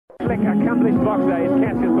Slick, accomplished boxer is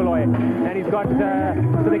Cassius Baloyi, and he's got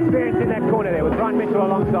some experience in that corner there with Brian Mitchell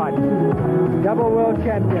alongside. Double world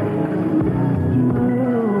champion.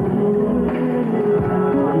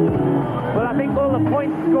 Well, I think all the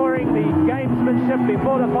point scoring, the gamesmanship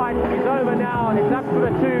before the fight is over now. It's up for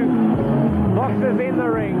the two boxers in the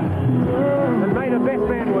ring. And may the best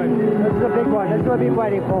man win. This is a big one. This is what we've been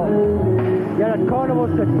waiting for. You're at Carnival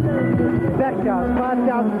City. Back down,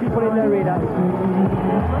 5,000 people in the arena.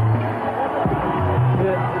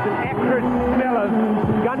 There's an acrid smell of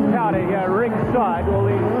gunpowder here ringside, all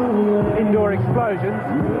these indoor explosions.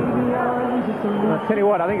 I'll tell you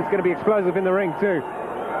what, I think it's going to be explosive in the ring too.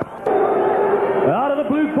 Out of the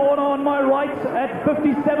blue corner on my right at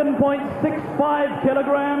 57.65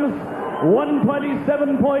 kilograms,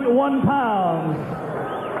 127.1 pounds.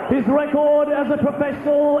 His record as a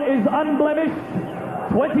professional is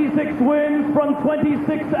unblemished. 26 wins from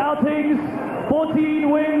 26 outings, 14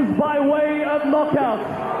 wins by way of knockout.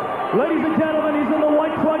 Ladies and gentlemen, he's in the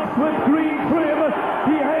white trunks with green trim.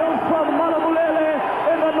 He hails from Malamulele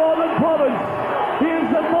in the Northern Province. He is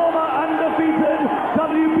the former undefeated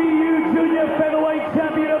WBU Junior Featherweight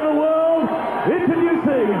Champion of the world.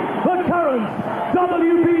 Introducing the current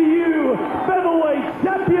WBU Featherweight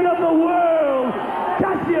Champion of the world,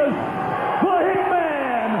 Cassius, the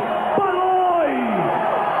Hitman, Baloyi.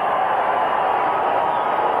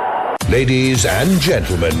 Ladies and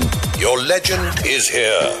gentlemen, your legend is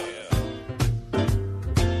here.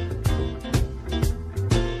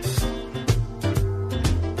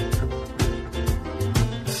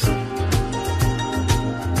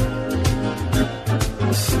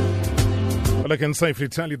 I can safely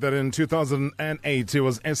tell you that in 2008, he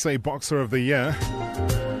was SA Boxer of the Year.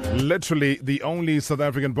 Literally the only South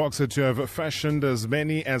African boxer to have fashioned as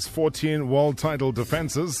many as 14 world title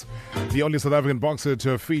defenses. The only South African boxer to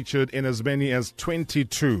have featured in as many as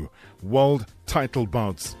 22 world title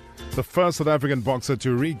bouts. The first South African boxer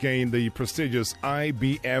to regain the prestigious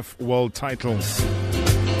IBF world title.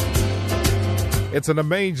 It's an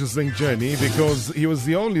amazing journey because he was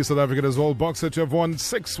the only South African as world boxer to have won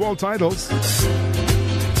 6 world titles.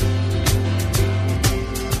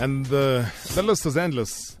 And the list is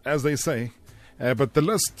endless, as they say. But the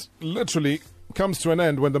list literally comes to an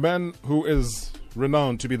end when the man who is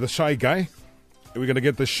renowned to be the shy guy, we're going to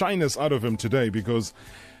get the shyness out of him today because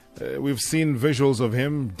we've seen visuals of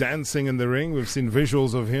him dancing in the ring. We've seen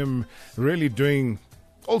visuals of him really doing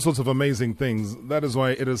all sorts of amazing things. That is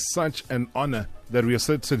why it is such an honor that we are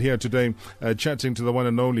sitting here today chatting to the one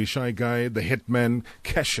and only shy guy, the Hitman,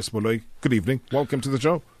 Cassius Baloyi. Good evening. Welcome to the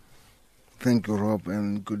show. Thank you, Rob,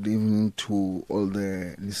 and good evening to all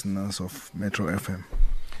the listeners of Metro FM.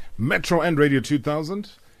 Metro and Radio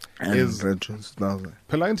 2000 and is Radio 2000.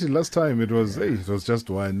 Plenty last time it was it was just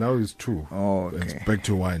wine. Now it's 2. Oh, okay. It's back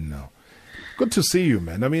to wine now. Good to see you,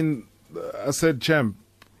 man. I mean, I said, champ,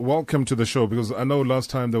 welcome to the show because I know last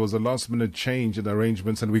time there was a last minute change in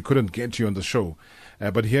arrangements and we couldn't get you on the show.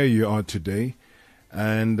 But here you are today.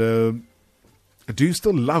 And do you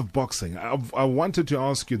still love boxing? I wanted to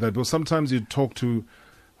ask you that because sometimes you talk to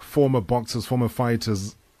former boxers, former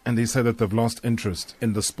fighters, and they say that they've lost interest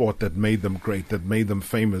in the sport that made them great, that made them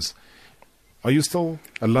famous. Are you still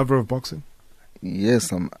a lover of boxing?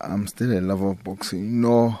 Yes, I'm still a lover of boxing. You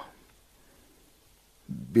know,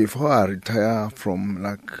 before I retire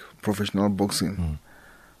from professional boxing,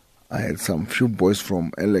 I had some few boys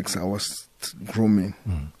from Alex I was grooming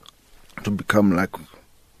to become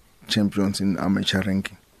champions in amateur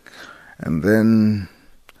ranking. And then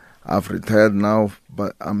I've retired now,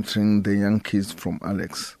 but I'm training the young kids from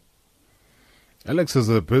Alex. Alex is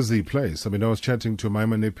a busy place. I mean, I was chatting to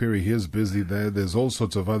Maima Nepiri. He is busy there. There's all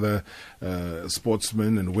sorts of other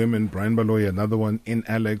sportsmen and women. Brian Baloyi, another one in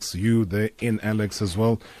Alex. You there in Alex as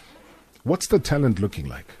well. What's the talent looking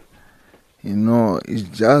like? You know, it's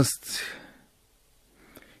just,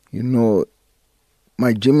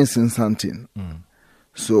 my gym is in Sandton.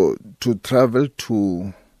 So to travel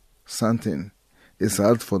to Sandton is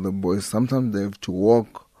hard for the boys. Sometimes they have to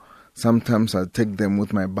walk. Sometimes I take them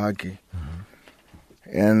with my buggy.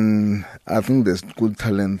 And I think there's good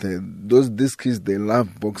talent there. These kids, they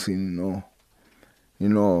love boxing,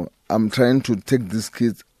 I'm trying to take these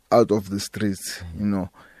kids out of the streets,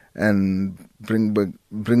 and bring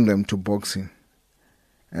them to boxing.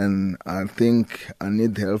 And I think I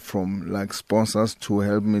need help from sponsors to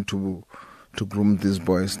help me to groom these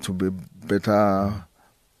boys to be better.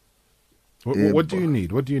 What do you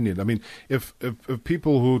need? What do you need? I mean, if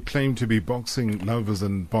people who claim to be boxing lovers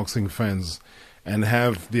and boxing fans and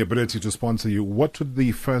have the ability to sponsor you, what would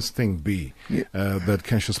the first thing be that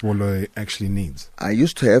Cassius Baloyi actually needs? I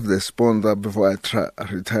used to have the sponsor before I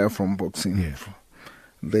retired from boxing. Yeah.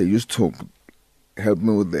 They used to help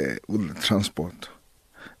me with the transport.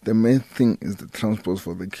 The main thing is the transport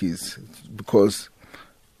for the kids, because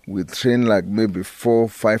we train like maybe 4,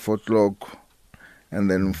 5 o'clock, and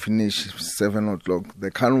then we finish 7 o'clock. They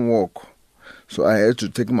can't walk, so I had to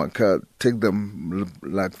take my car, take them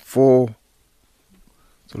like 4.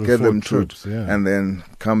 Sort of get 4 them trips, to, and then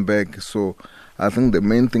come back. So I think the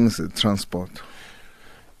main thing is the transport.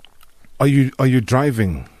 Are you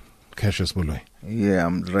driving, Cassius Baloyi? Yeah,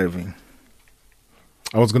 I'm driving.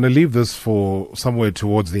 I was going to leave this for somewhere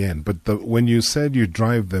towards the end, but when you said you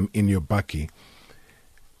drive them in your bakkie,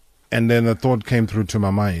 and then a thought came through to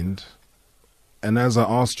my mind, and as I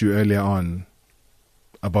asked you earlier on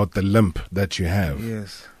about the limp that you have,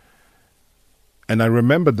 Yes. and I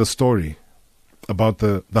remembered the story about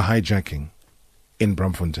the hijacking in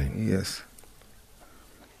Braamfontein. Yes.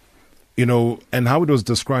 You know, and how it was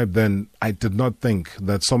described then, I did not think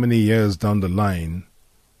that so many years down the line,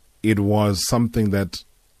 it was something that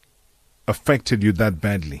affected you that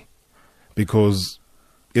badly, because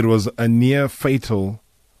it was a near fatal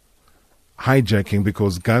hijacking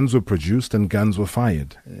because guns were produced and guns were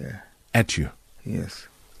fired at you. Yes.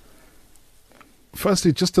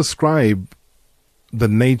 Firstly, just describe the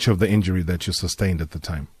nature of the injury that you sustained at the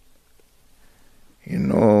time. You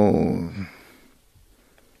know,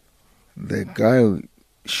 the guy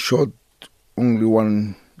shot only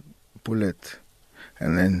one bullet,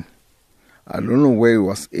 and then I don't know where he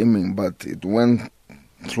was aiming, but it went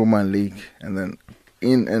through my leg and then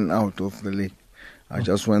in and out of the leg. I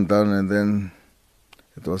just went down, and then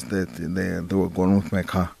it was that they were gone with my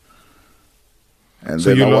car. And so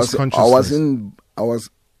then you lost consciousness.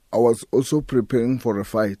 I was also preparing for a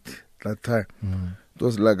fight that time. It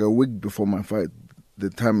was like a week before my fight, the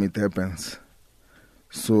time it happens.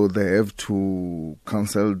 So they have to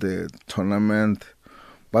cancel the tournament.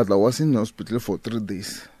 But I was in the hospital for 3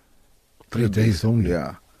 days. 3 days only?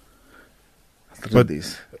 Yeah. 3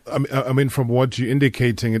 days. I mean, from what you're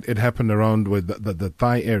indicating, it happened around with the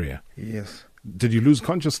thigh area. Yes. Did you lose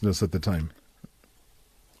consciousness at the time?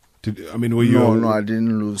 Were you? No, I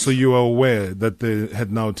didn't lose. So you were aware that they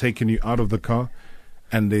had now taken you out of the car,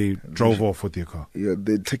 and they drove off with your car. Yeah,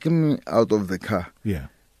 they taken me out of the car. Yeah.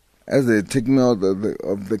 As they take me out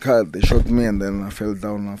of the car, they shot me, and then I fell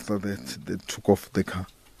down. After that, they took off the car.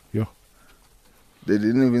 Yeah. They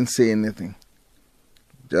didn't even say anything.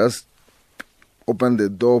 Just open the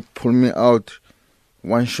door, pull me out,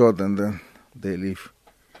 one shot, and then they leave.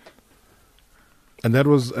 And that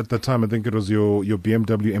was at the time, I think it was your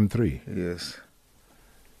BMW M3. Yes.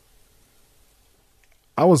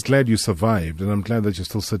 I was glad you survived, and I'm glad that you're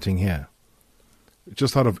still sitting here.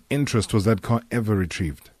 Just out of interest, was that car ever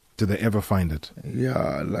retrieved? Did they ever find it?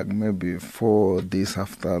 Yeah, like maybe 4 days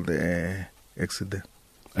after the accident.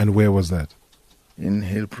 And where was that? In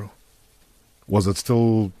Hillbrow. Was it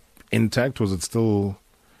still intact? Was it still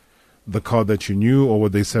the car that you knew, or were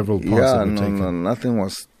there several parts that were taken? No, nothing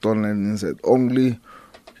was stolen inside. Only,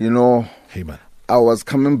 Hitman. I was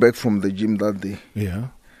coming back from the gym that day. Yeah.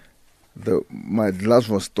 My gloves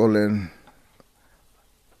was stolen.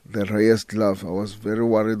 The Reyes glove. I was very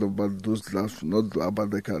worried about those gloves, not about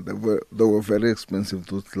the car. They were very expensive,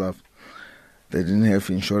 those gloves. They didn't have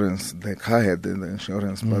insurance. The car had the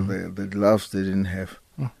insurance, but the gloves they didn't have.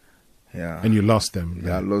 Yeah. And you lost them?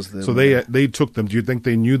 Yeah, I lost them. So they took them. Do you think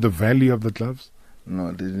they knew the value of the gloves?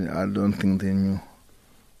 No, they didn't. I don't think they knew.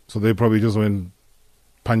 So they probably just went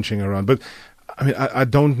punching around. But, I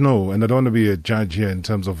don't know, and I don't want to be a judge here in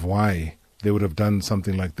terms of why they would have done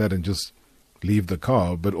something like that and just leave the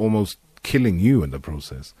car, but almost killing you in the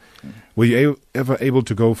process. Were you ever able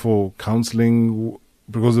to go for counseling?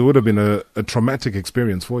 Because it would have been a traumatic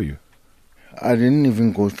experience for you. I didn't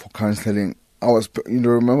even go for counseling.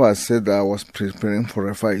 Remember I said that I was preparing for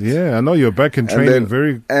a fight. Yeah, I know you're back in training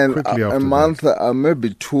very quickly after a month,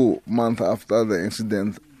 maybe 2 months after the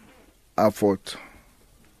incident, I fought.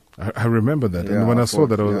 I remember that. Yeah, and when I saw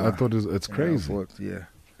that, yeah. I thought it's crazy. I fought, yeah.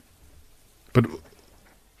 But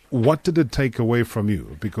what did it take away from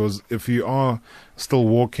you? Because if you are still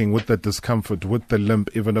walking with that discomfort, with the limp,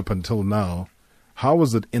 even up until now, how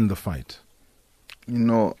was it in the fight?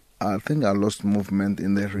 I think I lost movement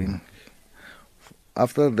in the ring.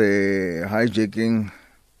 After the hijacking,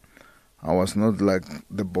 I was not like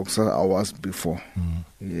the boxer I was before.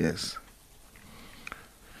 Yes.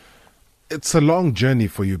 It's a long journey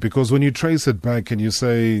for you, because when you trace it back and you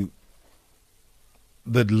say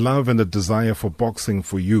that love and the desire for boxing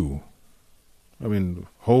for you I mean,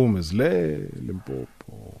 home is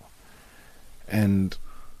Limpopo. And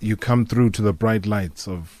you come through to the bright lights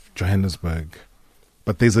of Johannesburg.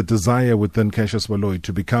 But there's a desire within Cassius Baloyi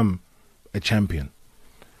to become a champion.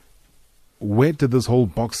 Where did this whole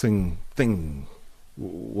boxing thing,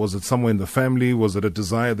 was it somewhere in the family? Was it a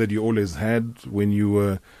desire that you always had when you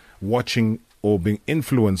were watching or being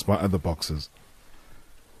influenced by other boxers?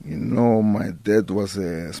 You know, my dad was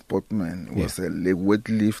a sportsman. He was a leg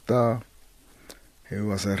weightlifter. He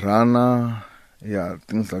was a runner. Yeah,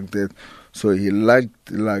 things like that. So he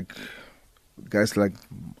liked guys like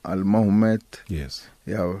Al Muhammad. Yes.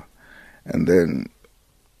 Yeah. And then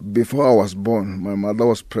before I was born, my mother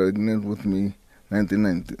was pregnant with me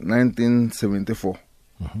 1974.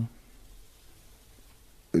 Mm-hmm.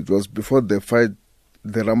 It was before the fight,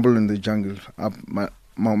 the Rumble in the Jungle,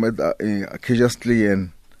 Muhammad Cassius Lee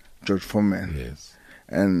and George Foreman. Yes.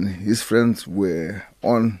 And his friends were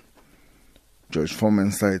on George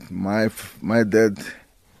Foreman's side. My dad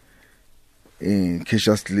in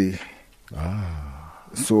Cassius Lee.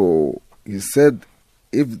 So he said,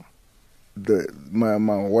 if my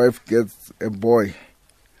wife gets a boy,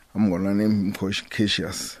 I'm gonna name him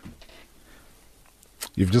Cassius.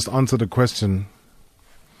 You've just answered a question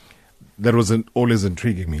that was always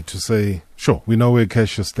intriguing me, to say, sure, we know where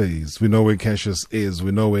Cassius stays, we know where Cassius is,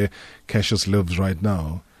 we know where Cassius lives right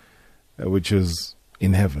now, which is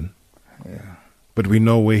in heaven. Yeah. But we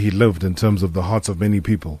know where he lived in terms of the hearts of many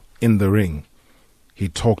people, in the ring. He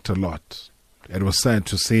talked a lot. It was sad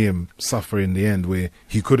to see him suffer in the end where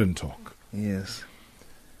he couldn't talk. Yes.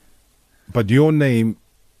 But your name,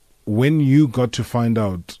 when you got to find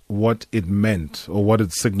out what it meant or what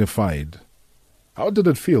it signified, how did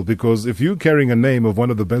it feel? Because if you're carrying a name of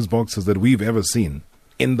one of the best boxers that we've ever seen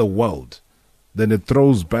in the world, then it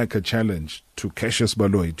throws back a challenge to Cassius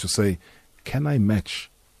Baloyi to say, can I match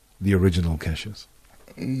the original Cassius?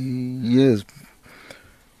 Yes.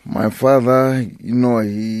 My father, you know,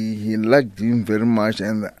 he liked him very much,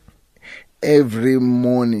 and every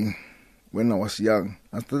morning when I was young,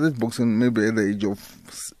 I started boxing maybe at the age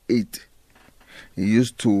of 8. He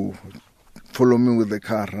used to follow me with the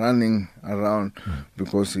car running around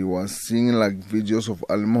because he was seeing like videos of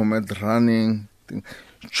Al Muhammad running,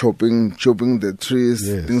 chopping the trees,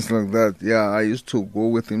 things like that. Yeah, I used to go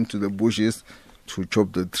with him to the bushes to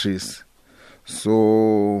chop the trees.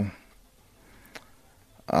 So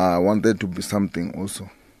I wanted to be something also.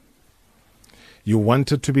 You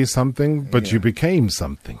wanted to be something, but you became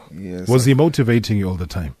something. Yes. Was he motivating you all the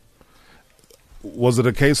time? Was it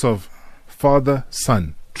a case of father,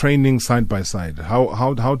 son, training side by side?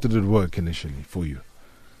 How did it work initially for you?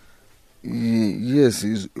 Yes,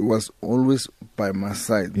 it was always by my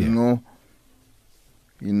side. Yeah.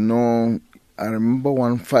 You know, I remember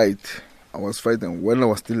one fight. I was fighting when I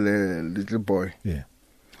was still a little boy. Yeah.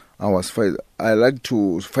 I like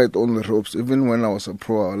to fight on the ropes. Even when I was a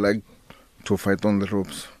pro, I liked to fight on the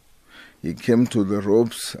ropes. He came to the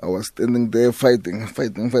ropes. I was standing there fighting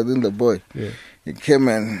the boy. Yeah. He came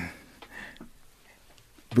and,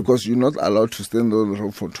 because you're not allowed to stand on the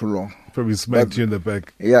rope for too long. Probably smacked you in the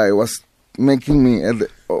back. Yeah, it was making me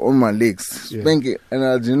on my legs, spanking, and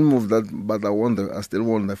I didn't move that, but I still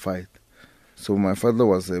won the fight. So my father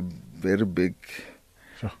was a very big,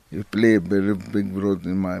 he played a very big role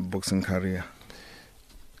in my boxing career.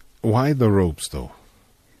 Why the ropes, though?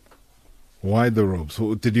 Why the ropes?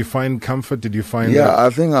 Did you find comfort? Did you find I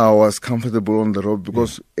think I was comfortable on the rope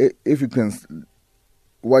because if you can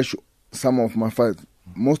watch some of my fights,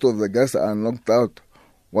 most of the guys I knocked out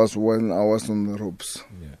was when I was on the ropes.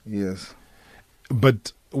 Yeah. Yes.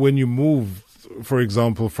 But when you move, for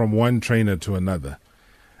example, from one trainer to another,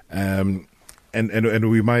 and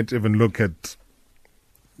we might even look at,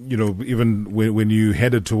 even when you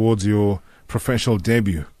headed towards your professional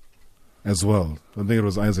debut as well. I think it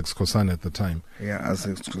was Isaac Skosana at the time. Yeah,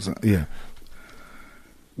 Isaac Skosana. Yeah.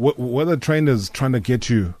 Were the trainers trying to get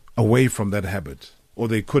you away from that habit? Or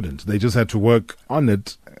they couldn't? They just had to work on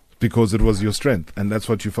it because it was your strength and that's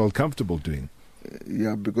what you felt comfortable doing?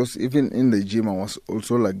 Yeah, because even in the gym I was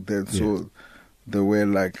also like that. So they were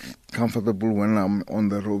like comfortable when I'm on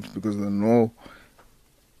the ropes because they know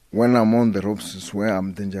when I'm on the ropes is where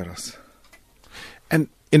I'm dangerous. And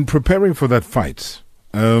in preparing for that fight,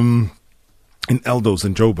 in Eldos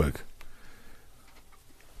in Joburg,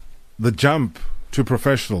 the jump to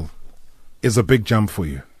professional is a big jump for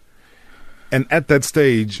you. And at that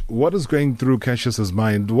stage, what is going through Cassius's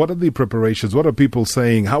mind? What are the preparations? What are people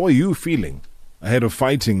saying? How are you feeling ahead of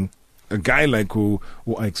fighting a guy like who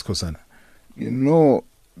Ike Skosana?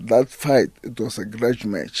 That fight, it was a grudge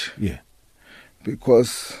match. Yeah.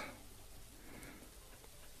 Because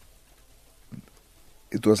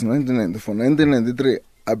it was 1994. 1993,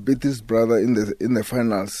 I beat his brother in the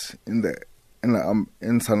finals in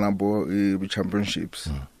Sanabo championships.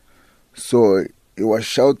 So he was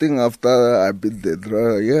shouting after I beat the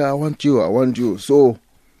brother, yeah, I want you. So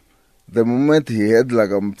the moment he had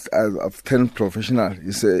like I've turned professional,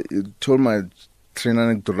 he told my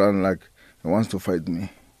trainer to run like he wants to fight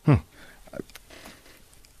me.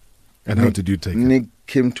 And how did you take it? Nick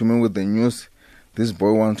came to me with the news, this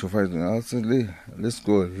boy wants to fight me. I said, let's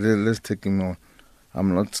go, let's take him on.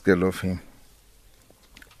 I'm not scared of him.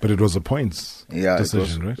 But it was a points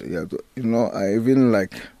decision, right? Yeah, I even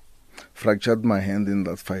like fractured my hand in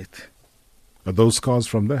that fight. Are those scars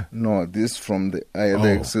from there? No, this I had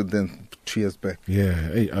the accident 2 years back.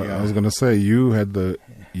 Yeah, I was gonna say you had the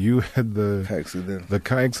car accident. The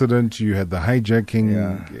car accident. You had the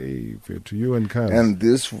hijacking. To you and cars. And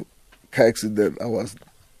this car accident, I was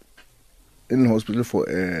in hospital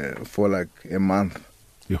for like a month.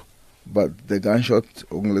 Yeah. But the gunshot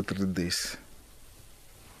only 3 days.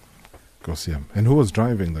 And who was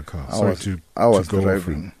driving the car? I was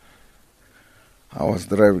driving.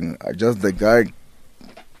 Just the guy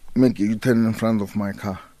make a U-turn in front of my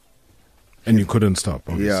car. And you couldn't stop,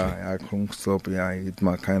 obviously. Yeah, I couldn't stop. Yeah, I hit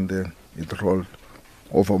my car and then it rolled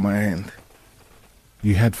over my hand.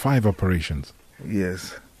 You had 5 operations?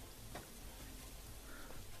 Yes.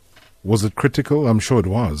 Was it critical? I'm sure it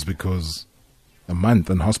was, because a month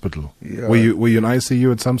in hospital. Yeah. Were you in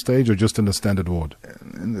ICU at some stage or just in the standard ward?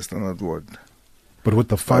 In the standard ward. But with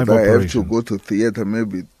the 5 operations, I operations? have to go to theater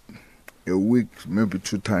maybe a week, maybe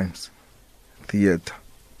 2 times. Theater.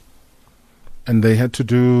 And they had to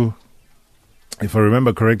do, if I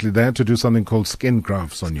remember correctly, they had to do something called skin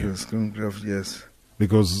grafts on you. Skin grafts, yes.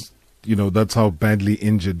 Because, that's how badly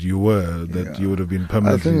injured you were, that you would have been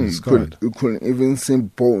permanently scarred. You couldn't even see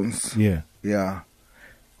bones. Yeah. Yeah.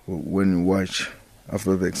 When you watch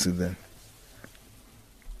after the accident.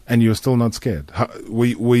 And you're still not scared?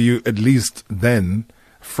 Were you at least then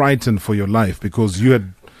frightened for your life because you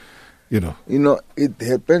had, it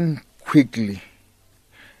happened quickly.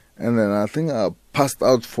 And then I think I passed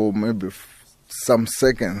out for maybe some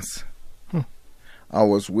seconds. I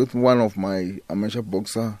was with one of my amateur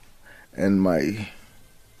boxer and my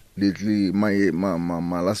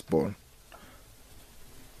last born.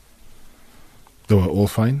 They were all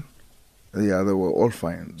fine? Yeah, they were all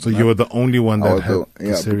fine. So you were the only one that had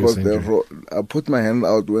the serious injury? I put my hand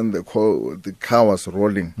out when the car was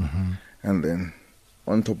rolling, and then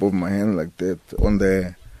on top of my hand like that on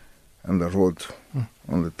the road,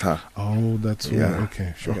 on the tar. Oh, that's right.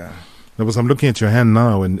 Okay, sure. Yeah. Because I'm looking at your hand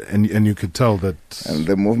now, and you could tell that. And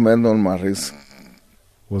the movement on my wrist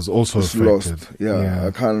was also affected. Lost. Yeah,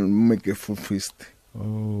 I can't make a full fist.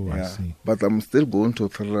 Oh, I see. But I'm still going to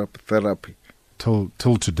therapy.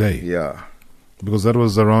 Till today? Yeah. Because that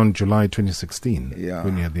was around July 2016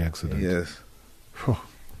 when you had the accident. Yes.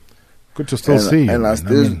 Good to still see you. And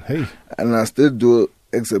I still do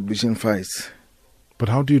exhibition fights. But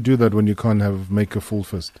how do you do that when you can't make a full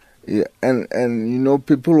fist? Yeah, and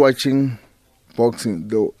people watching boxing,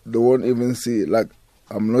 they won't even see, like,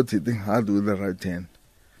 I'm not hitting hard with the right hand.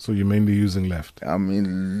 So you're mainly using left? I'm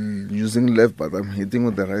using left, but I'm hitting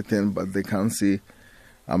with the right hand, but they can't see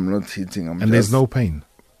I'm not hitting. And there's no pain?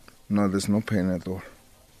 No, there's no pain at all.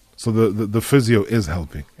 So the physio is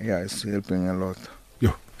helping? Yeah, it's helping a lot.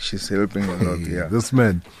 Yo. She's helping a lot, yeah. This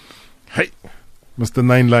man, hey, Mr.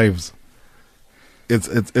 9 Lives.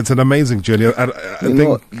 It's an amazing journey. I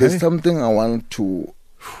think there's something I want to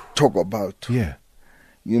talk about. Yeah.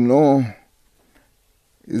 No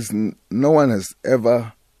one has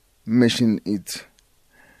ever mentioned it.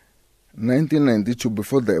 1992,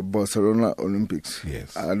 before the Barcelona Olympics.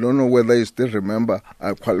 Yes. I don't know whether you still remember,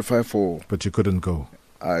 I qualified for... But you couldn't go.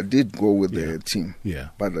 I did go with the team. Yeah.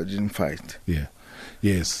 But I didn't fight. Yeah.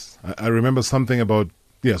 Yes. I remember something about...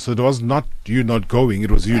 Yeah, so it was not you not going,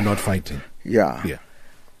 it was you not fighting. Yeah. Yeah.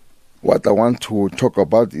 What I want to talk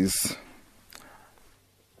about is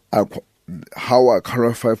how I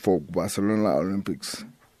qualified for Barcelona Olympics.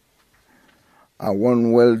 I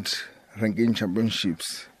won world ranking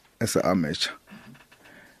championships as an amateur.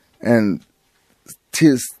 And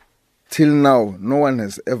till now, no one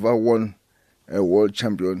has ever won a world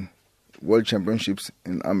championships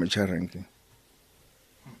in amateur ranking.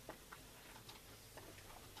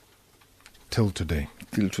 Till today.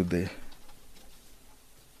 Till today.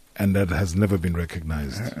 And that has never been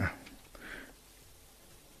recognized.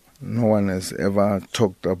 No one has ever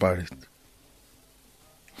talked about it.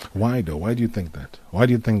 Why though? Why do you think that? Why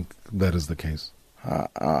do you think that is the case?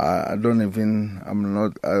 I don't have an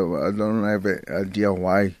idea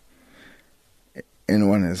why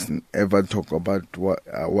anyone has ever talked about what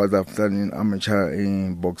I've done in amateur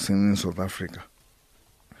in boxing in South Africa.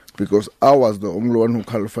 Because I was the only one who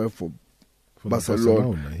qualified for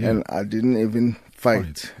Barcelona, yeah. and I didn't even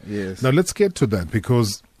fight. Yes. Now let's get to that,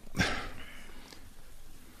 because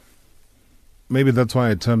maybe that's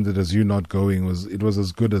why I termed it as you not going. It was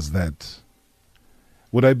as good as that.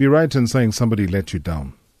 Would I be right in saying somebody let you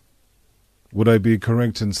down? Would I be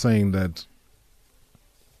correct in saying that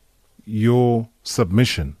your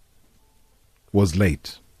submission was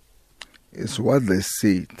late? It's what they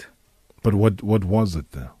said. But what was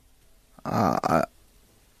it there?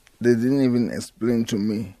 They didn't even explain to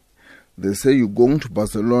me. They say you're going to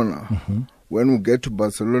Barcelona. Mm-hmm. When we get to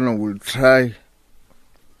Barcelona, we'll try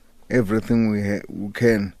everything we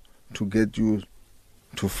can to get you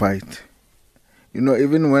to fight. You know,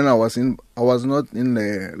 even when I was not in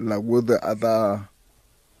with the other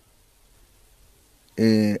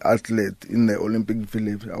athlete in the Olympic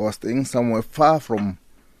Village. I was staying somewhere far from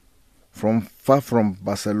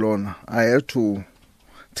Barcelona. I had to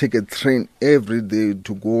take a train every day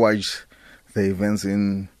to go watch the events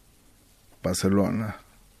in Barcelona.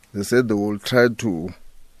 They said they will try to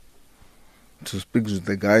speak to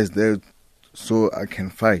the guys there so I can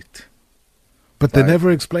fight. But they never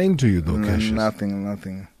explained to you, though, Cassius.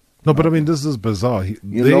 Nothing. No, but I mean, this is bizarre.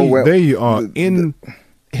 There you are in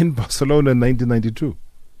Barcelona in 1992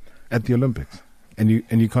 at the Olympics, and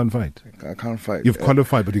you can't fight. I can't fight. You've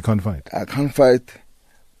qualified, but you can't fight. I can't fight.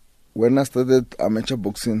 When I started amateur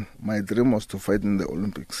boxing, my dream was to fight in the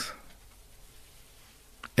Olympics.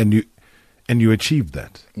 And you achieved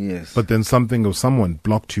that. Yes. But then something or someone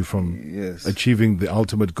blocked you from achieving the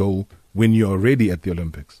ultimate goal when you're already at the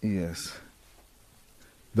Olympics. Yes.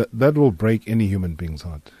 That will break any human being's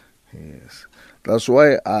heart. Yes. That's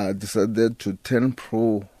why I decided to turn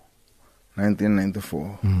pro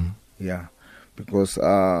 1994. Yeah. Because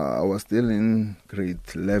I was still in grade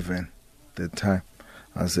 11 at the time.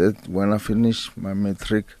 I said, when I finish my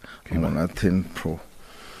matric, I'm going to turn pro.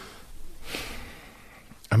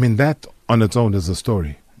 I mean, that on its own is a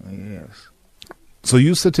story. Yes. So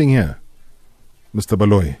you sitting here, Mr.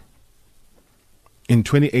 Baloyi, in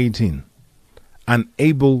 2018,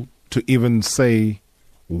 unable to even say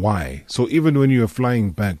why. So even when you were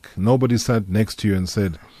flying back, nobody sat next to you and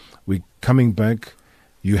said, we're coming back,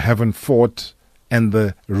 you haven't fought, and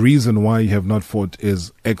the reason why you have not fought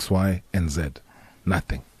is X, Y, and Z.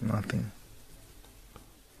 Nothing.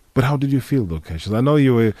 But how did you feel, though, Cassius? I know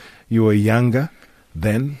you were younger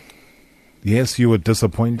then. Yes, you were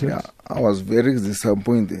disappointed. Yeah, I was very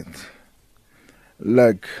disappointed.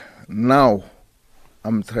 Like now,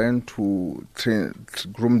 I'm trying to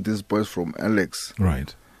groom these boys from Alex.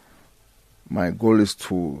 Right. My goal is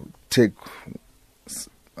to take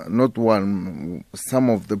not one,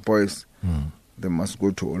 some of the boys. They must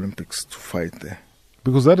go to Olympics to fight there.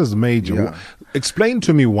 Because that is major. Yeah. Explain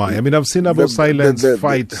to me why. I mean, I've seen Abu Silence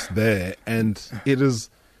fights there, and it is,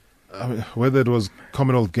 whether it was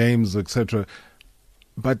Commonwealth Games, etc.,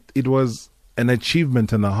 but it was an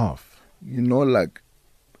achievement and a half. You know, like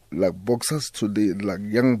boxers today, like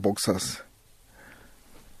young boxers,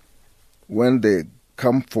 when they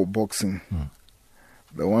come for boxing,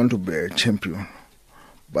 they want to be a champion,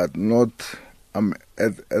 but not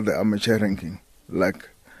at the amateur ranking. Like,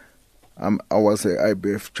 I was an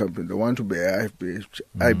IBF champion. They want to be an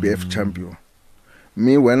IBF champion.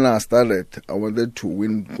 Me, when I started, I wanted to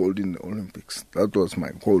win gold in the Olympics. That was my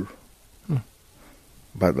goal.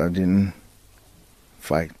 But I didn't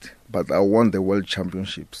fight. But I won the world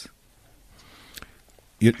championships.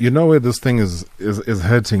 You know where this thing is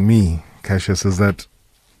hurting me, Cassius, is that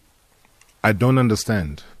I don't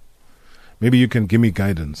understand. Maybe you can give me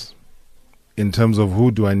guidance in terms of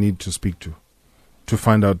who do I need to speak to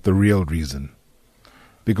find out the real reason.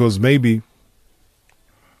 Because maybe,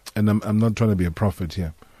 and I'm not trying to be a prophet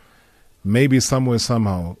here, maybe somewhere,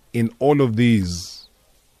 somehow, in all of these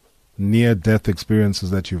near-death experiences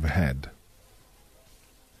that you've had,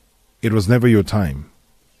 it was never your time.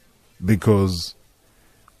 Because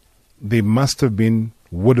there must have been,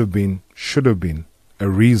 would have been, should have been a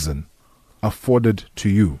reason afforded to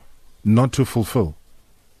you not to fulfill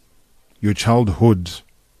your childhood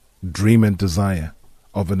dream and desire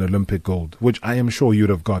of an Olympic gold, which I am sure you'd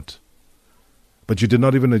have got. But you did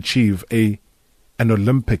not even achieve an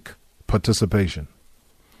Olympic participation.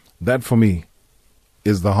 That, for me,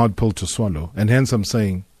 is the hard pill to swallow. And hence I'm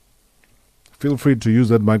saying, feel free to use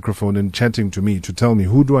that microphone and chatting to me to tell me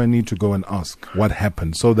who do I need to go and ask what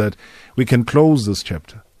happened so that we can close this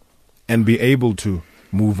chapter and be able to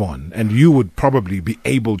move on. And you would probably be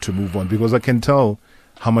able to move on because I can tell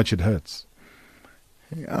how much it hurts.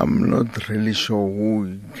 I'm not really sure who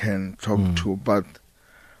we can talk to, but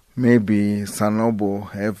maybe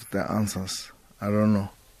Sanobo have the answers. I don't know.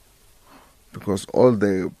 Because all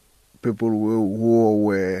the people who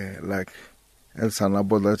were like El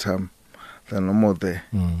Sanobo that time, they're no more there.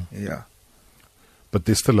 Yeah. But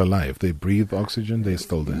they're still alive. They breathe oxygen. They're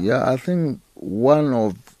still there. Yeah, I think one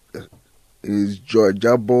of is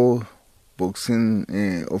Jabo boxing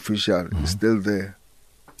official is still there.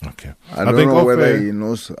 Okay. I don't know whether he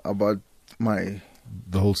knows about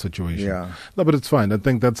the whole situation. Yeah. No, but it's fine. I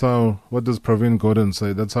think that's how, what does Praveen Gordon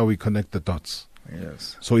say? That's how we connect the dots.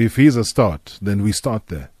 Yes. So if he's a start, then we start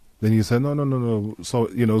there. Then you say, no. So,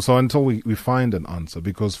 so until we find an answer,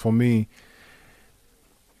 because for me,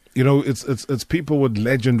 it's people with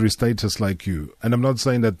legendary status like you. And I'm not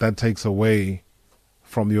saying that takes away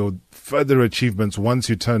from your further achievements once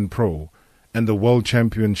you turn pro and the world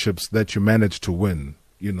championships that you manage to win,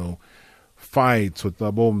 fights with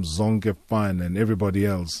Abom Zonke Fan and everybody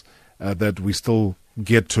else that we still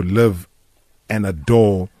get to live and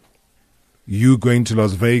adore. You going to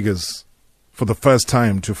Las Vegas for the first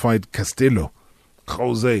time to fight Castillo.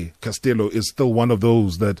 Jose Castillo is still one of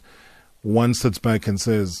those that one sits back and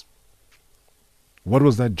says, what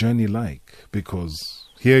was that journey like? Because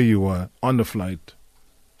here you are on a flight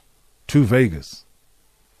to Vegas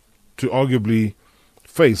to arguably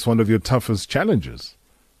face one of your toughest challenges,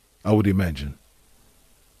 I would imagine.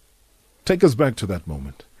 Take us back to that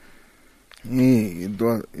moment. It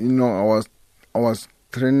was, I was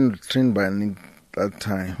trained by Nick that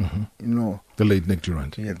time. The late Nick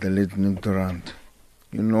Durant. Yeah, the late Nick Durant.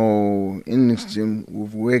 In Nick's gym,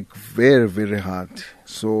 we've worked very, very hard.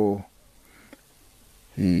 So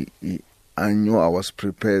I knew I was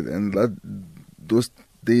prepared, and those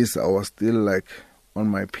days I was still like on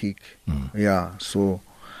my peak. Yeah, so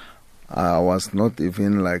I was not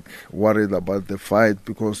even like worried about the fight,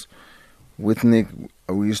 because with Nick,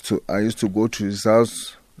 I used to go to his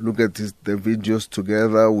house, look at the videos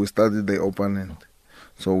together. We studied the opponent,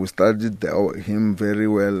 so we studied him very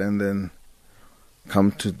well, and then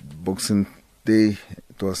come to boxing day,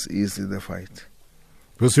 it was easy, the fight.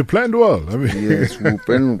 Because you planned well. Yes, we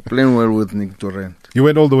playing well with Nick Durant. You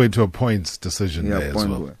went all the way to a points decision there as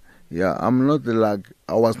well. Yeah, I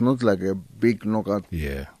was not like a big knockout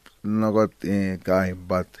guy,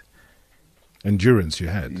 but endurance you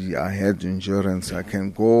had. Yeah, I had endurance. I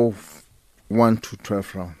can go 1 to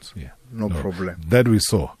 12 rounds. Yeah, no problem. That we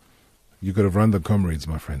saw. You could have run the comrades,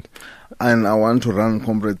 my friend. And I want to run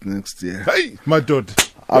comrades next year. Hey, my dude.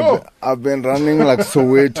 I've been running like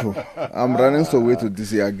Soweto. I'm running Soweto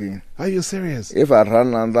this year again. Are you serious? If I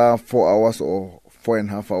run under 4 hours or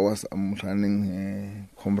 4.5 hours, I'm running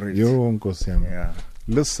comrades. Yeah.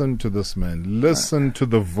 Listen to this man. Listen to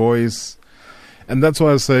the voice. And that's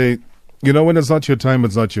why I say, when it's not your time,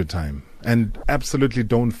 it's not your time. And absolutely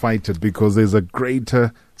don't fight it, because there's a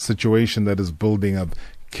greater situation that is building up.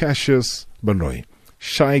 Cassius Baloyi,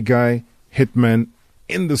 shy guy, hitman,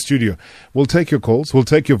 in the studio. We'll take your calls, we'll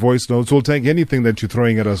take your voice notes, we'll take anything that you're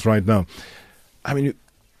throwing at us right now. I mean,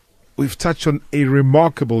 we've touched on a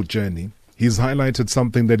remarkable journey. He's highlighted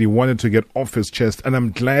something that he wanted to get off his chest, and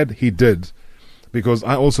I'm glad he did, because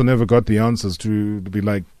I also never got the answers to be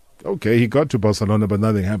like, okay, he got to Barcelona, but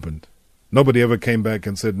nothing happened. Nobody ever came back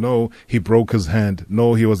and said, no, he broke his hand.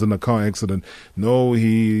 No, he was in a car accident. No,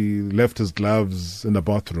 he left his gloves in the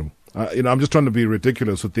bathroom. I'm just trying to be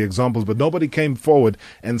ridiculous with the examples, but nobody came forward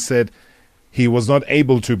and said he was not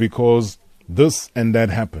able to because this and that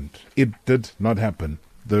happened. It did not happen.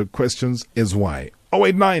 The questions is why.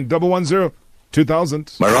 089-110-2000.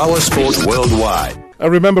 Marawa Sport Worldwide. I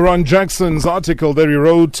remember Ron Jackson's article that he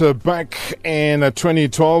wrote back in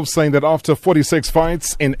 2012 saying that after 46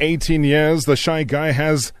 fights in 18 years, the shy guy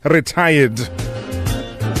has retired,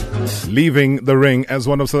 leaving the ring as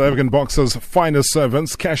one of South African boxers' finest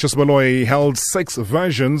servants. Cassius Baloyi held 6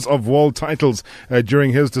 versions of world titles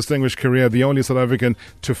during his distinguished career, the only South African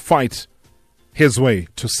to fight his way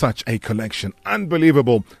to such a collection.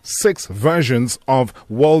 Unbelievable. 6 versions of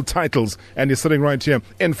world titles. And he's sitting right here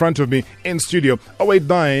in front of me in studio.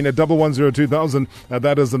 089-110-2000.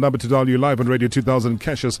 That is the number to dial you live on Radio 2000.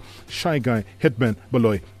 Cassius, shy guy, Hitman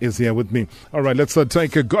Baloyi is here with me. All right, let's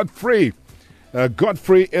take Godfrey.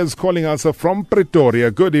 Godfrey is calling us from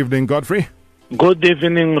Pretoria. Good evening, Godfrey. Good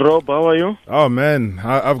evening, Rob. How are you? Oh, man.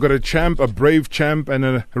 I've got a champ, a brave champ, and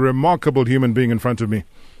a remarkable human being in front of me.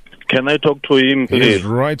 Can I talk to him, please? He's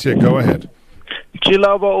right here. Go ahead.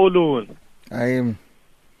 Chilaba Olun. I am.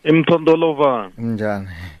 Imtondolova. Mjani.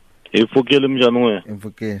 Ifukile mjanwe.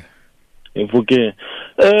 Ifukile.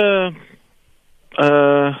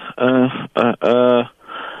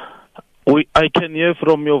 I can hear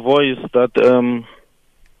from your voice that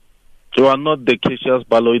you are not the Cassius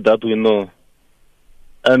Baloyi that we know.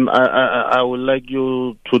 And I would like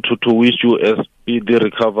you to wish you a speedy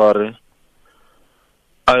recovery.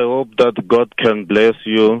 I hope that God can bless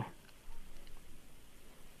you.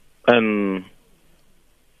 And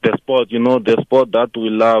the sport, the sport that we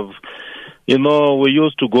love. We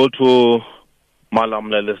used to go to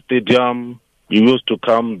Malamlele Stadium. You used to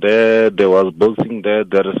come there. There was boxing there.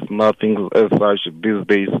 There is nothing as such these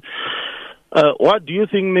days. What do you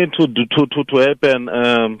think needs to happen,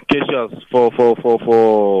 Cassius,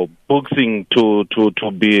 for boxing to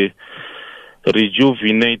be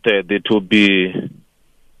rejuvenated, to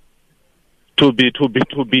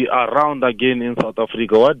be around again in South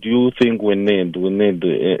Africa? What do you think we need?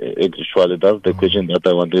 Actually, that's the question that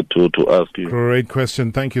I wanted to ask you. Great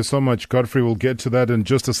question. Thank you so much, Godfrey. We'll get to that in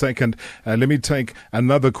just a second. Let me take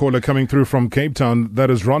another caller coming through from Cape Town.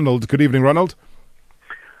 That is Ronald. Good evening, Ronald.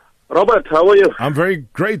 Robert, how are you? I'm very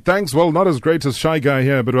great, thanks. Well, not as great as Shy Guy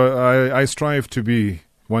here, but I strive to be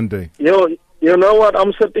one day. You know what? I'm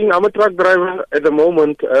a truck driver at the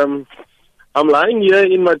moment. I'm lying here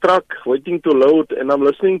in my truck waiting to load, and I'm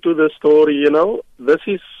listening to the story. This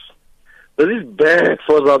is bad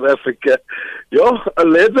for South Africa. A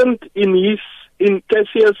legend in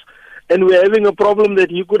Cassius, and we're having a problem that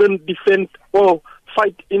he couldn't defend or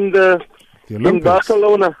fight in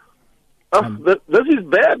Barcelona. This is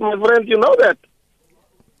bad, my friend. You know that.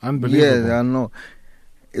 Unbelievable. Yeah, I know.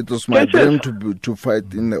 It was my dream to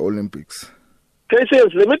fight in the Olympics.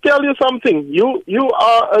 Cassius, let me tell you something. You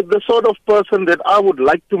are the sort of person that I would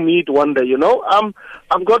like to meet one day.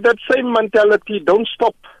 I've got that same mentality. Don't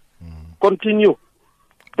stop. Continue.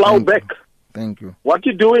 Plow back. Thank you. What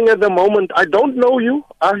you're doing at the moment, I don't know you.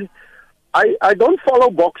 I don't follow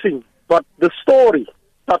boxing, but the story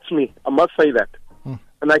touched me. I must say that.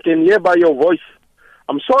 And I can hear by your voice.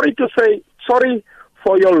 I'm sorry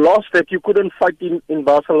for your loss that you couldn't fight in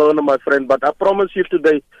Barcelona, my friend. But I promise you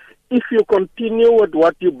today, if you continue with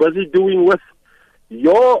what you're busy doing with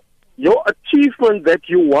your achievement that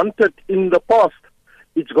you wanted in the past,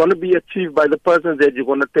 it's going to be achieved by the person that you're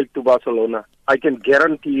going to take to Barcelona. I can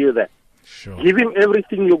guarantee you that. Sure. Give him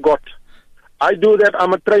everything you got. I do that.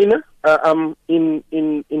 I'm a trainer. I'm in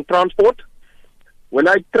transport. When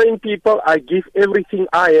I train people, I give everything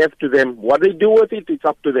I have to them. What they do with it, it's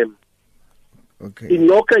up to them. Okay. In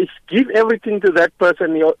your case, give everything to that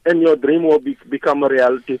person, and your dream will become a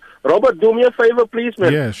reality. Robert, do me a favor, please,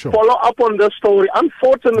 man. Yeah, sure. Follow up on this story.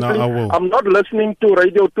 Unfortunately, No, I will. I'm not listening to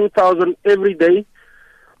Radio 2000 every day,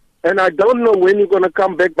 and I don't know when you're going to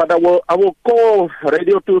come back, but I will call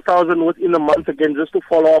Radio 2000 within a month again just to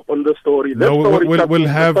follow up on the story. We'll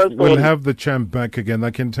have the champ back again. I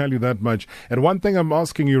can tell you that much. And one thing I'm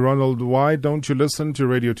asking you, Ronald, why don't you listen to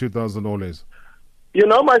Radio 2000 always?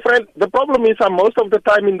 My friend, the problem is I'm most of the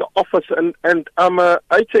time in the office, and I'm a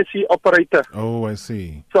HSC operator. Oh, I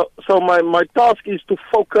see. So my task is to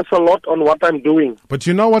focus a lot on what I'm doing. But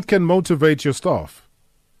you know what can motivate your staff?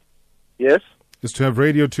 Yes? Is to have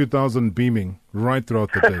Radio 2000 beaming right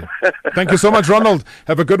throughout the day. Thank you so much, Ronald.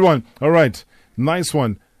 Have a good one. All right. Nice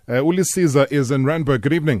one. Uli Caesar is in Randburg.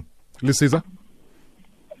 Good evening. Uli Caesar.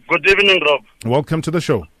 Good evening, Rob. Welcome to the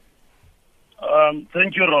show.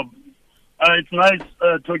 Thank you, Rob. It's nice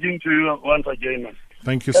talking to you once again, man.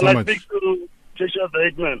 Thank you so much. Can I speak to Cassius the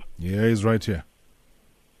Hitman? Yeah, he's right here.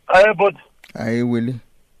 Hi, bud. Hi, Willie.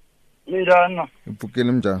 Mirana.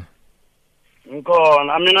 Ipukile I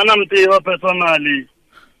mean, I'm personally.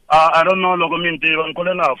 I don't know logo mintiva. I'm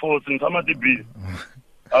calling her for since I'm at the B.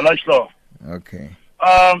 I like so. Okay.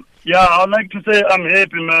 Yeah, I'd like to say I'm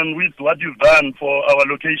happy, man, with what you've done for our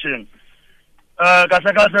location.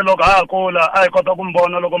 Kahle loko ha khula a hi kota ku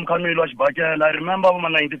mbona loko mkhamili wa xibakela. I remember ma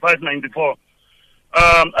 95 94 a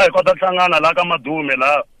hi kota ku hlangana la ka madume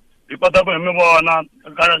la hi kota ku hi mi vona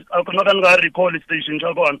ka nga recall station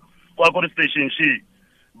xa kona kwa ku ri station shi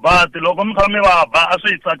but loko mkhami va ba a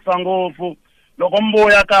swi tsakisa ngopfu loko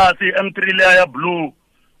mbuya kasi M3 leya ya blue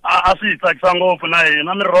a swi tsakisa ngopfu na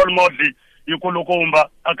hina mi role model yikulukumba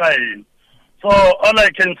aka hina. So all I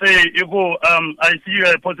can say is I see you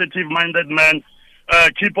a positive minded man.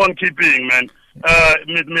 Keep on keeping, man. Thank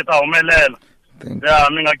you. Yeah, I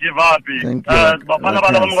mean, I give up. Bapana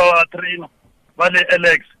bala train, bale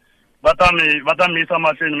Alex, batami sa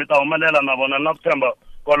machine mita umelela na bona na September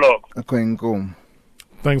koloko.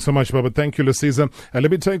 Thanks so much, Baba. Thank you, Caesar.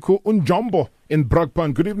 Let me take Unjombo in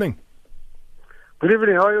Brakpan. Good evening. Good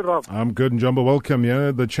evening. How are you, Rob? I'm good, Njombo. Welcome.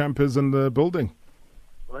 Yeah, the champ is in the building.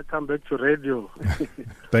 Welcome back to radio.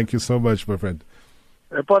 Thank you so much, my friend.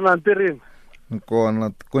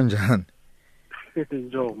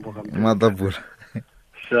 Njombo, Madabura.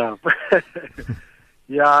 sharp.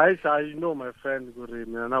 Yeah, you know my friend Guri.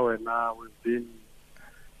 Now we've been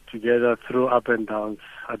together through up and downs.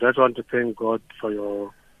 I just want to thank God for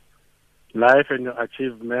your life and your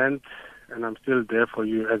achievement, and I'm still there for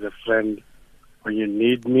you as a friend when you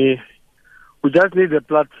need me. We just need a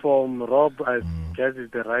platform. Rob, I guess,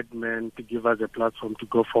 is the right man to give us a platform to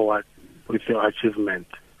go forward with your achievement.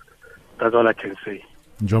 That's all I can say.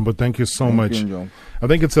 Jumbo, thank you so much. I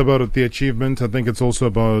think it's about the achievement. I think it's also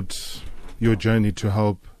about your journey to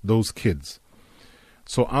help those kids.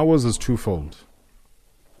 So ours is twofold.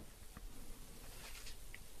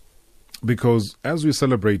 Because as we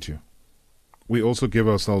celebrate you, we also give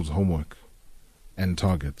ourselves homework and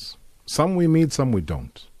targets. Some we meet, some we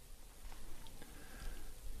don't.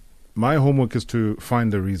 My homework is to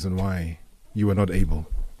find the reason why you were not able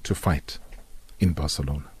to fight in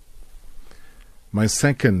Barcelona. My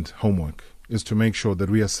second homework is to make sure that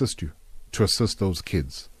we assist you to assist those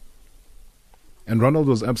kids. And Ronald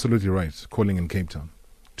was absolutely right, calling in Cape Town,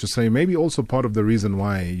 to say maybe also part of the reason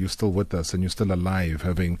why you're still with us and you're still alive,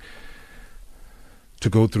 having to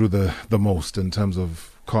go through the most in terms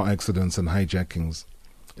of car accidents and hijackings,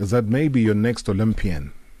 is that maybe your next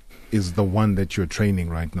Olympian is the one that you're training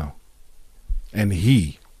right now. And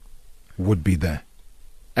he would be there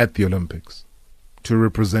at the Olympics to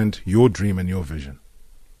represent your dream and your vision.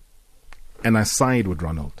 And I side with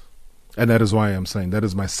Ronald. And that is why I'm saying that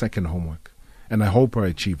is my second homework. And I hope I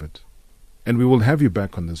achieve it. And we will have you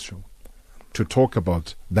back on this show to talk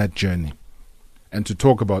about that journey and to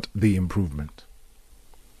talk about the improvement.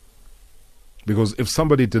 Because if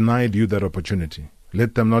somebody denied you that opportunity,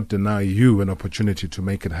 let them not deny you an opportunity to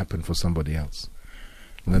make it happen for somebody else.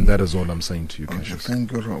 And then that is all I'm saying to you, Cassius.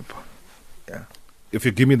 Thank you, Rob. Yeah. If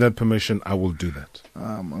you give me that permission, I will do that.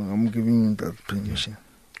 I'm giving you that permission.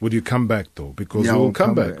 Would you come back, though? Because we'll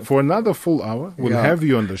come back for another full hour. We'll have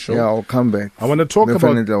you on the show. Yeah, I'll come back. I want to talk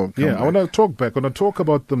Definitely about. I want to talk back. I want to talk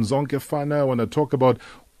about the Mzonke Fana. I want to talk about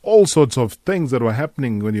all sorts of things that were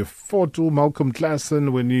happening when you fought to Malcolm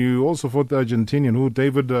Klassen, when you also fought the Argentinian, who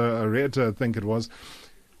David Areta, I think it was.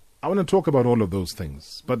 I want to talk about all of those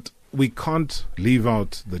things, but we can't leave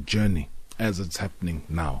out the journey as it's happening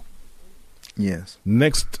now. Yes.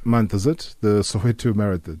 Next month, is it? The Soweto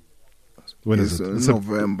Marathon. When is it? It's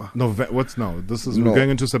November. What's now? We're going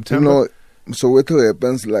into September? Soweto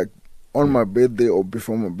happens like on my birthday or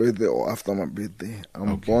before my birthday or after my birthday.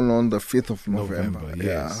 I'm born on the 5th of November. Yes.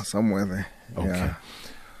 Yeah, somewhere there. Okay. Yeah.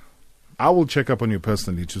 I will check up on you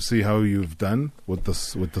personally to see how you've done with the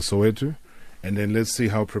Soweto. And then let's see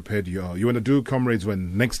how prepared you are. You want to do Comrades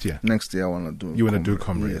when? Next year? Next year I want to do. You want to do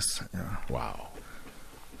Comrades? Yes. Yeah. Wow.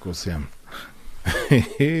 Go Siam.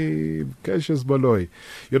 Cassius Baloyi.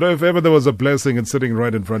 You know, if ever there was a blessing in sitting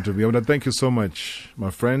right in front of me, I want to thank you so much, my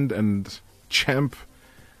friend and champ.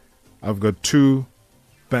 I've got 2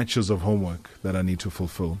 batches of homework that I need to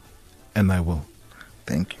fulfill, and I will.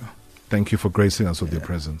 Thank you. Thank you for gracing us with your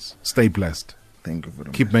presence. Stay blessed. Thank you very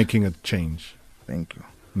much. Keep making a change. Thank you.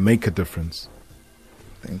 Make a difference.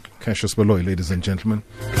 Thank you. Cassius Baloyi, ladies and gentlemen.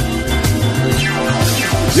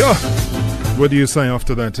 Yeah. What do you say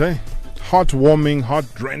after that, eh? Heartwarming,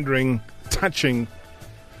 heart-rendering, touching,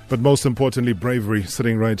 but most importantly, bravery,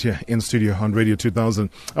 sitting right here in studio on Radio 2000.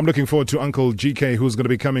 I'm looking forward to Uncle GK, who's going to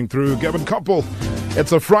be coming through. Gavin Koppel.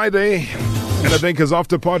 It's a Friday, and I think his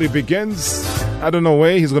after party begins. I don't know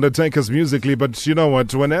where he's going to take us musically, but you know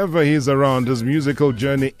what? Whenever he's around, his musical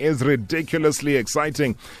journey is ridiculously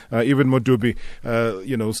exciting. Even Modubi,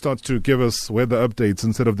 starts to give us weather updates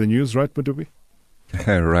instead of the news, right, Modubi?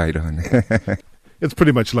 Right on. It's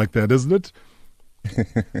pretty much like that, isn't it?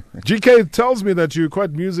 GK tells me that you're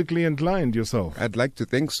quite musically inclined yourself. I'd like to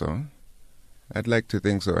think so. And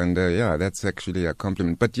that's actually a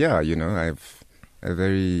compliment. But yeah, I've a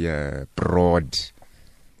very broad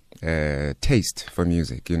taste for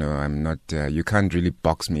music. I'm not, you can't really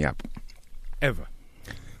box me up. Ever.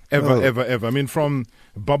 I mean, from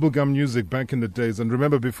bubblegum music back in the days. And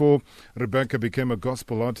remember, before Rebecca became a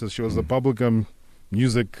gospel artist, she was a bubblegum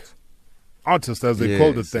music artist, as they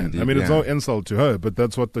called it then. Indeed, I mean, it's no insult to her, but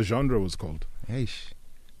that's what the genre was called. Eish.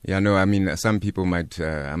 Yeah, no, I mean, some people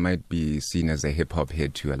I might be seen as a hip-hop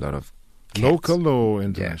head to a lot of cats. Local or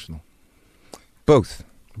international? Yeah. Both,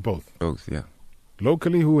 yeah.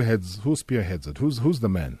 Locally, who spearheads it? Who's the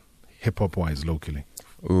man, hip-hop wise, locally?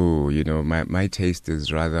 Oh, my taste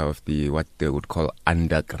is rather of what they would call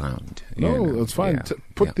underground. It's fine. Yeah.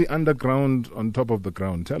 Put the underground on top of the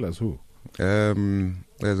ground. Tell us who.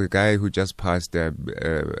 There's a guy who just passed a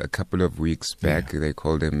couple of weeks back. They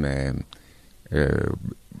called him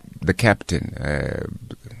the captain.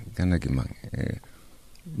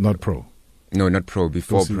 Not pro. No, not pro.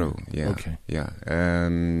 Before Pro. pro. Yeah. Okay. Yeah.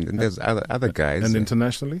 And there's other guys. And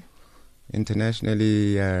internationally?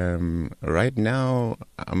 Internationally, right now,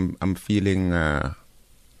 I'm feeling. I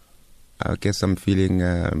guess I'm feeling.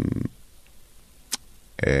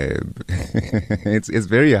 It's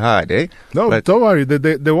very hard, eh? No, but don't worry.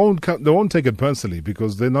 They won't take it personally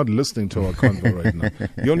because they're not listening to our convo right now.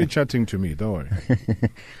 You're only chatting to me. Don't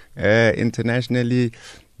worry. Internationally,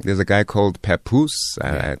 there's a guy called Papoose.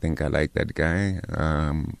 I think I like that guy.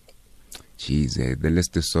 The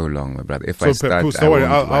list is so long, my brother. If So I start, Papoose, don't worry.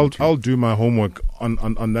 I'll do my homework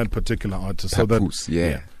on that particular artist. Papoose, so that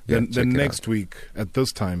yeah. Then next week at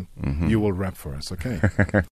this time you will rap for us. Okay.